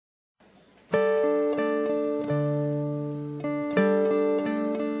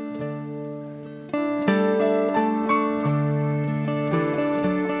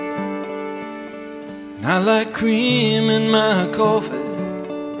like cream in my coffee,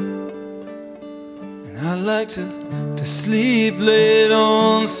 and I like to sleep late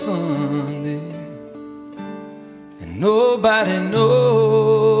on Sunday, and nobody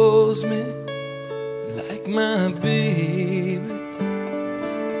knows me like my baby.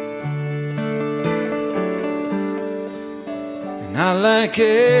 And I like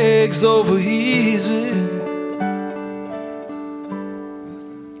eggs over easy,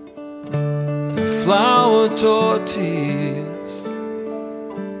 flour tortillas,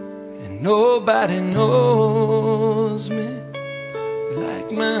 and nobody knows me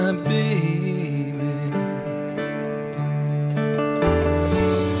like my baby.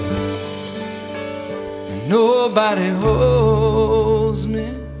 And nobody holds me,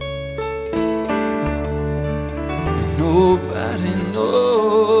 and nobody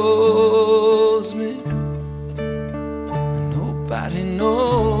knows me, and nobody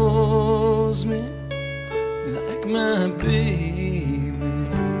knows me like my baby.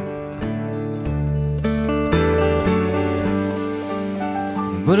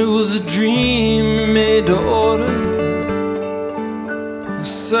 But it was a dream made to order,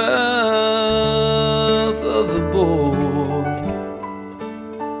 south of the border,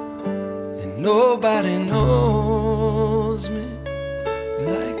 and nobody knows me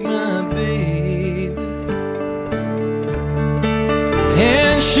like my baby.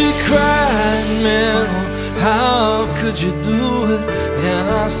 And she cried, man, how could you do it? And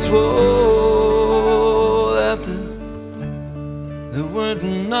I swore that there weren't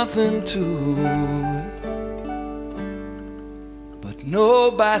nothing to it. But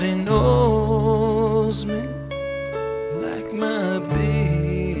nobody knows me like my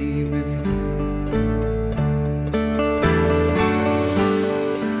baby.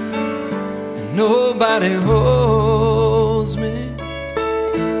 And nobody holds me,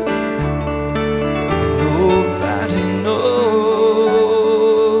 nobody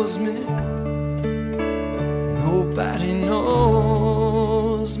knows me, nobody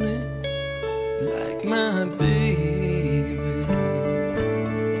knows me like my baby.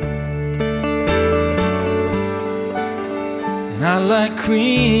 And I like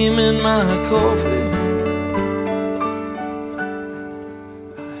cream in my coffee,